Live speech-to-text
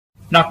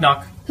Knock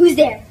knock. Who's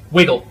there?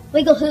 Wiggle.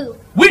 Wiggle who?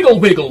 Wiggle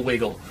wiggle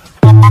wiggle.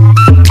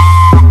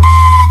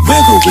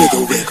 Wiggle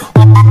wiggle wiggle.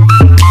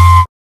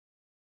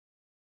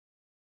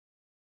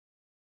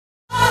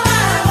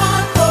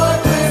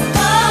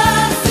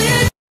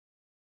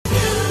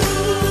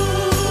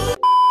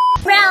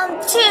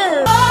 Round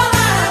 2.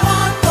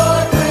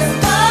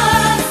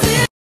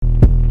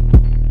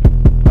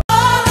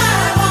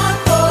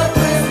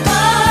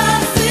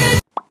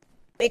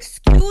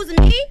 Excuse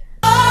me?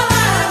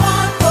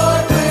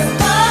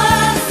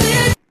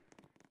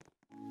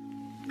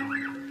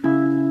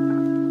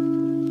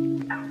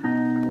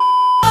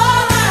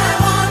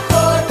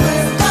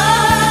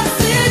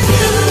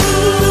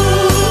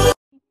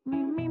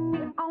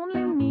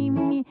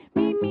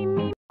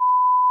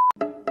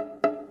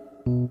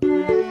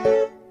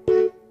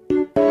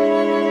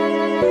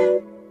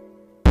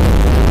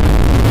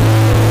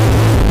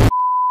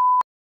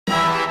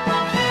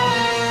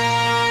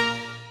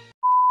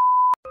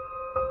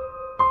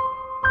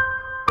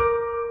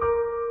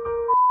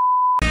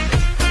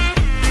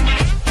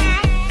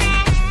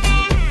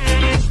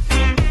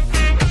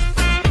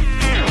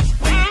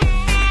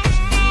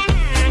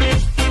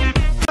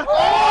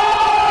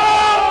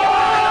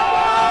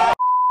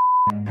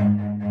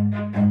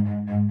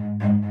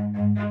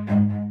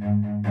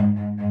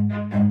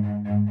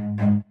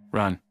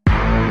 Run.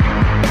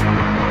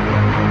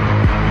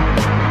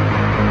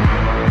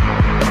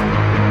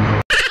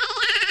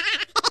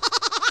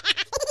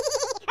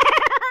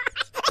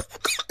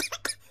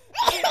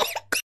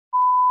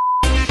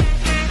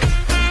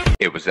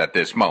 It was at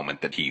this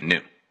moment that he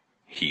knew.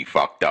 He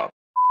fucked up.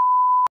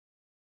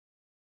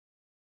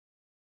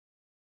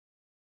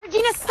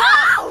 Regina,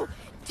 stop!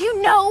 Do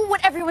you know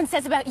what everyone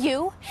says about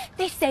you?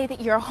 They say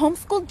that you're a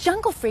homeschooled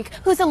jungle freak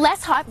who's a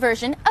less hot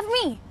version of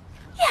me.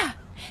 Yeah,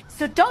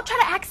 so don't try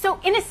to act so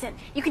innocent.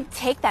 You can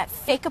take that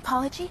fake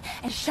apology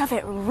and shove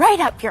it right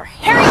up your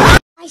hairy...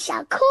 I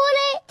shall call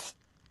it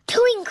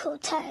Twinkle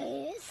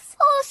Toes.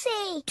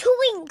 Horsey,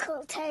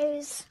 Twinkle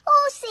Toes.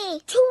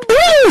 Horsey,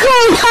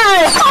 Twinkle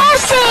Toes.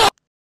 Horsey.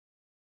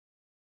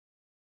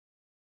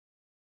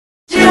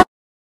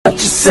 What you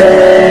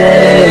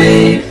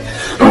say?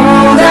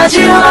 That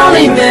you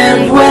only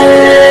meant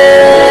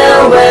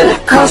well,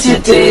 'cause you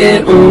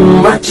did.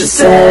 What you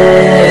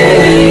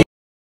say?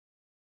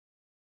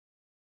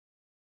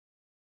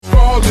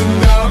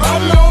 Falling down, I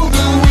know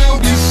that we'll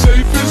be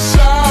safe and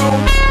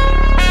sound.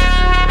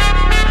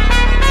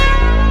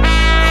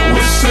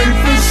 We're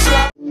safe and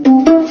sound.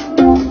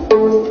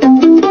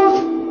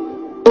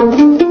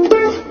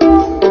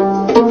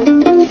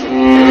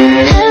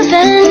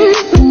 Heaven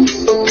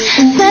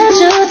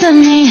special to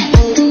me.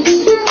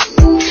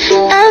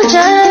 I'm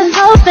just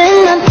hoping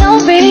I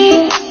don't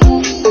beat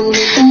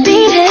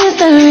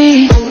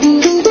history.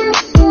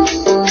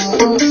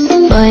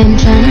 Boy, I'm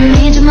trying to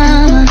meet your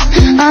mama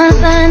on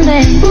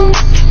Sunday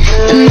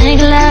and make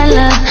a lot of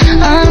love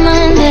on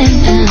Monday.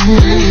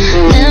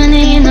 Never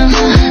need no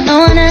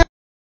one else.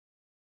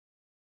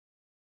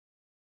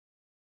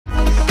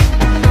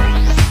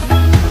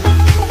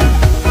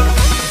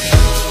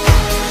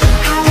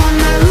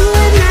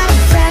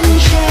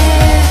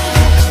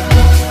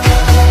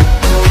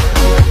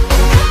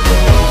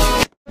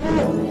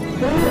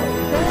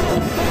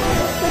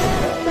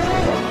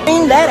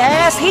 Bring that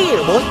ass here,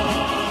 boy.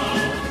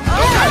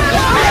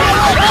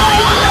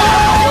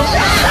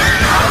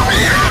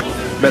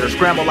 Better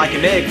scramble like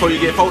an egg before you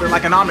get folded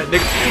like an omelet,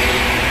 nigga.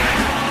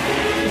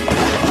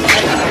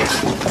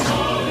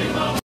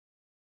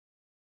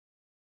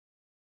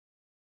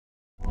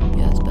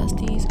 Yes,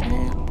 besties.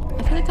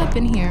 I feel like I've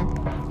been here.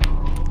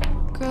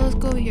 Girl, let's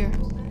go over here.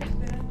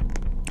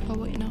 Oh,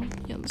 wait, no.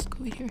 Yeah, let's go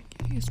over here.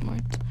 Yeah, you're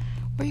smart.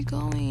 Where are you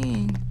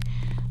going?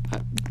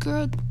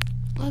 Girl,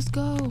 let's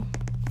go.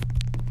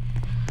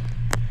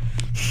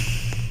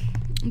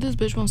 This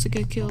bitch wants to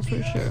get killed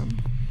for sure.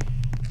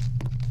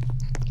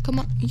 Come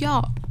on,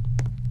 y'all.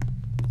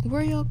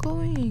 Where y'all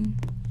going?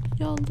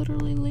 Y'all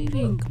literally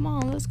leaving. Come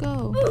on, let's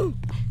go.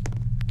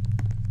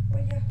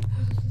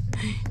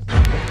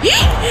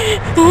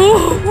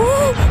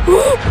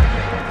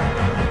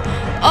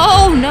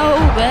 Oh no,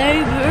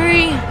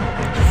 baby.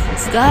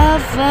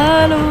 Stop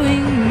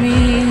following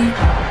me.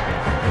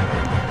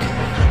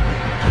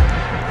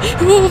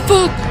 Oh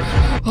fuck.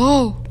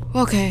 Oh,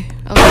 okay.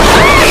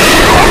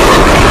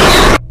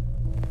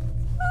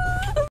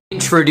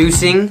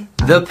 Introducing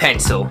the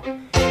pencil.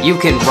 You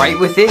can write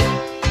with it.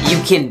 You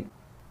can...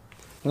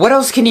 What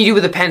else can you do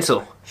with a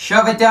pencil?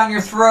 Shove it down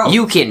your throat.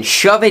 You can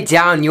shove it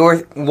down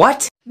your...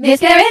 What?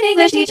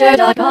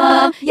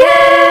 MissKarenEnglishTeacher.com.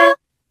 Yeah!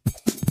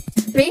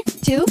 3,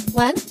 2,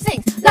 1,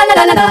 sing. La la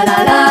la la la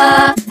la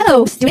la.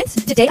 Hello, students.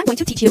 Today I'm going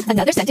to teach you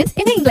another sentence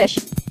in English.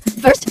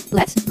 First,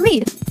 let's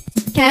read.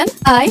 Can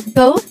I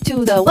go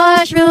to the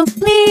washroom,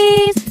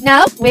 please?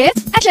 Now with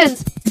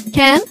actions.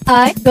 Can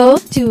I go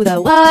to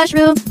the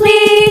washroom,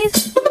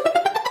 please?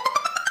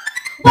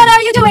 What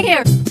are you doing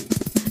here?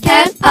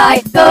 Can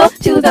I go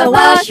to the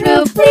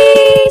washroom,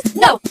 please?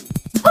 No.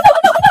 Oh no, oh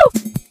no, oh no.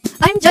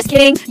 I'm just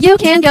kidding. You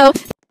can go.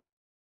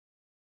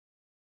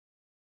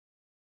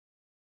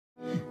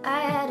 I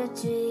had a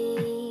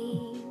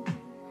dream.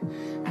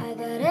 I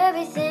got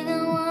everything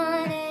I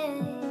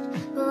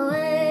wanted, but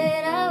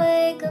when I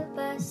wake up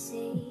I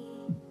see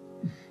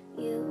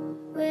you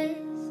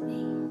with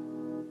me.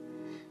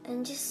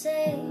 And you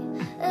say,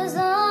 as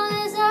long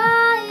as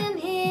I am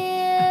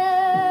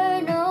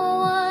here, no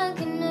one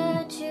can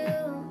hurt you.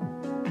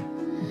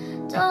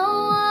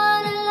 Don't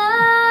wanna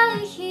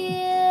lie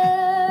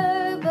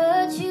here,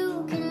 but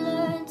you can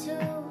learn to.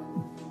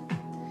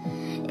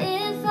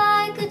 If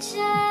I could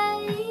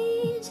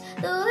change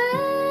the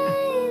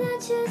way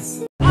that you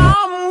see,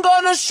 I'm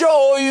gonna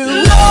show you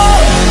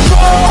love,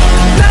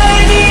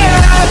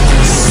 maniac,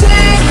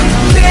 sick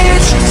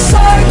bitch,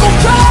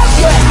 psychopath.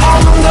 Yeah,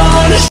 I'm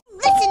gonna.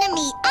 listen to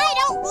me. I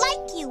don't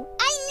like you.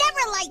 I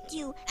never liked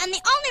you. And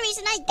the only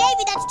reason I gave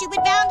you that stupid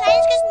Valentine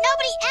is because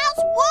nobody else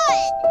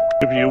would.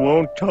 If you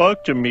won't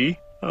talk to me,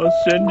 I'll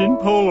send in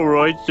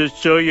Polaroids to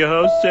show you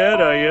how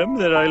sad I am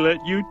that I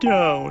let you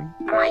down.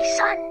 My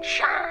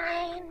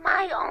sunshine,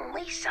 my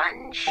only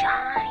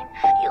sunshine.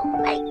 You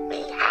make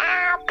me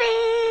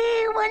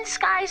happy when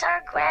skies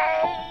are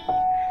gray.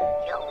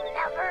 You'll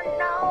never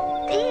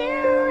know,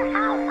 dear,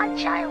 how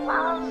much I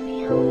love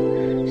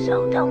you.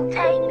 So don't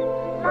take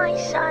my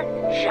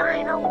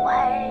sunshine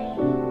away.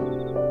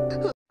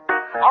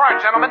 All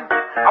right, gentlemen,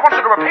 I want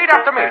you to repeat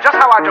after me just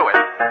how I do it.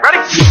 Ready?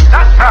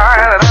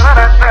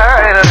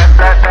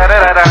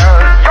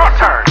 Your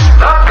turn.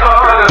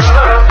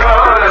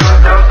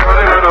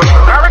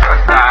 Very good.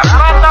 Go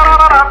ahead now.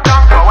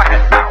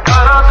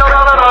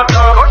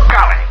 Good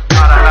golly.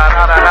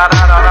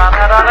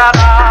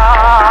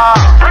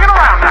 Bring it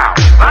around now.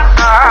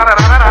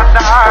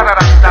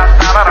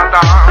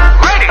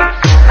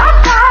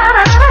 Ladies.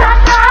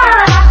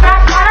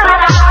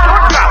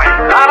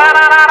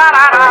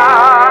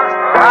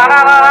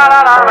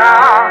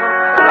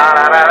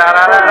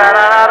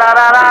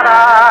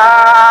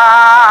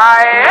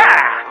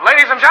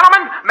 Ladies and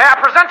gentlemen, may I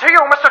present to you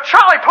Mr.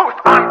 Charlie Puth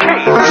on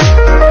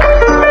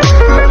keys.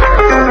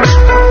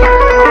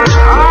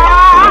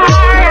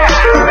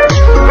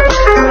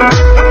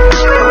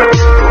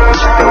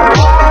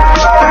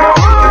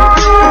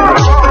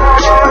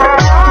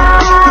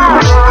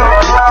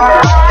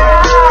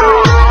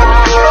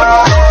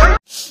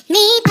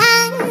 Mi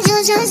pan,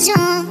 zoom,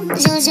 zoom,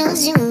 zoom, zoom,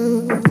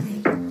 zoom.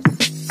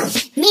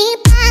 Mi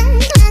pan,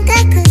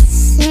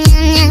 makakus,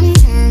 nyam,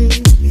 nyam,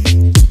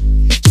 nyam.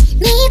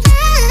 Mi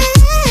pan,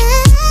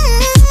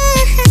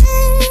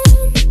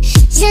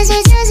 zoom,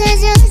 zoom, zoom, zoom,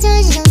 zoom,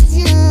 zoom,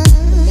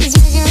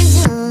 zoom, zoom,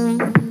 zoom.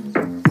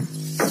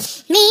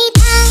 Mi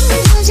pan,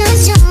 zoom,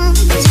 zoom,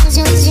 zoom,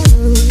 zoom,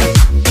 zoom.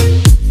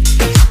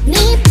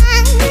 Mi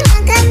pan,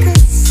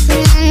 makakus,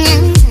 nyam,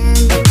 nyam,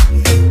 nyam.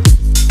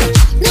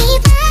 Mi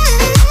pan,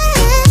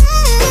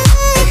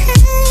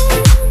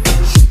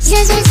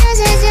 zoom, zoom, zoom,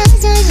 zoom,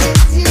 zoom, zoom,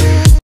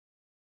 zoom.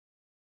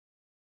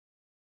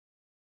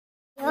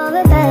 You're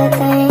a bad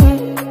thing.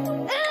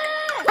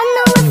 I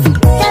know what's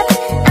up.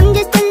 I'm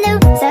just a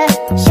loser.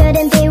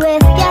 Shouldn't be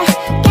with ya.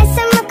 Guess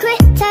I'm a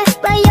quitter.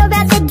 But you're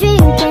out there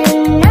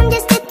drinking. I'm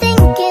just a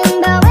thinking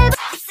about where.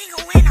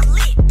 Single when I'm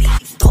lit,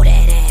 bitch. Throw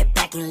that ass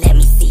back and let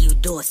me see you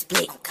do a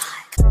split. Oh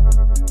God.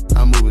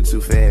 I'm moving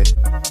too fast.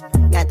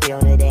 Got 3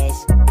 on the dash.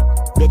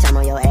 Bitch, I'm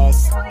on your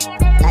ass.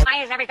 Like,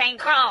 Why is everything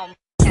chrome?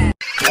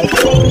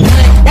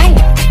 dang,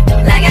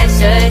 like I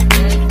should.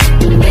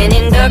 When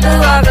in dark,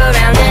 walk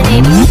around the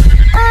neighborhood.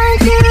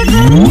 Aren't you the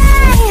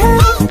guy who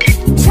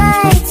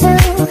tried to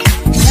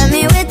tell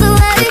me with the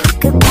word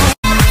goodbye?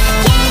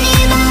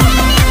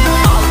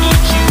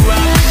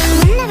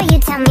 Whenever you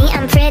tell me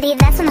I'm pretty,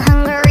 that's when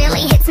hunger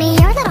really hits me.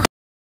 You're a little.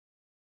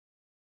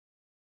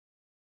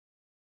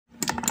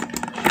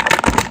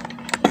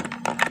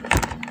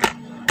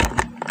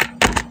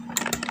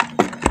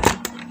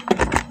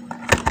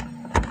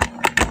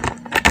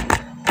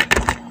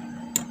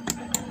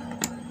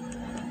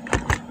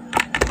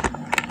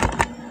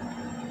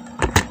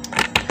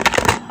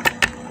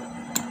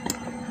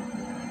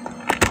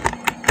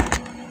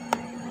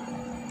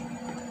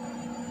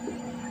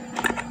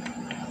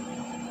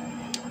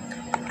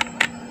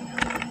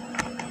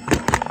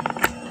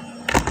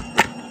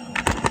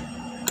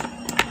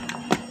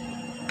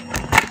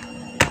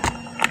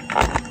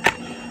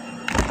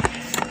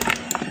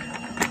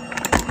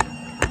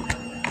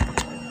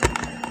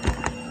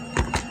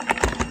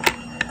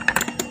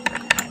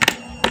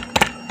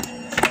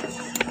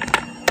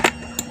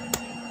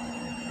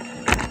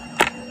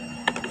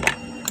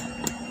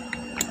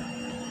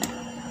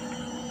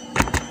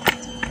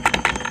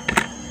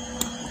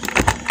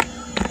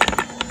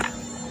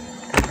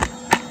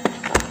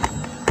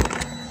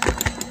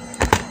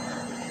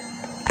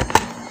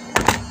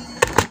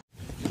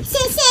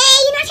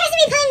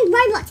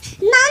 Roblox.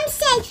 Mom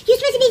said you're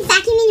supposed to be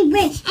vacuuming your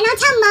room, and I'll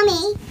tell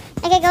Mommy.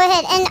 Okay, go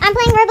ahead. And I'm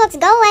playing Roblox.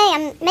 Go away.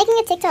 I'm making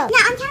a TikTok. No,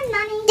 I'm telling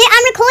Mommy. Dude,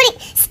 I'm recording.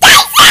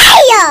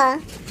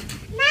 Stacy!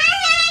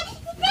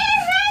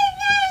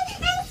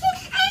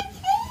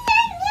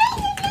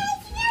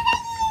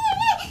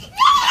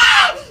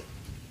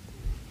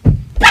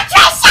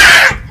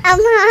 Patricia!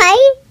 Hi.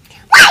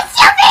 What's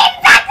your name,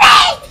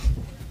 baby?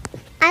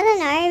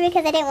 maybe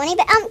because I didn't want it,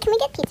 but can we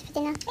get pizza for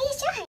dinner? Are you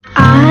sure?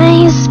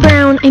 Eyes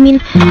brown, I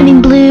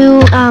mean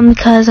blue,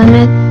 cause I'm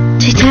a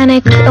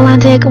Titanic,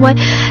 Atlantic, white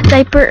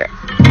diaper.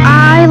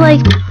 I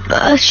like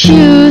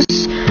shoes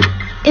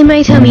in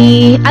my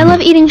tummy. I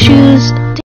love eating shoes.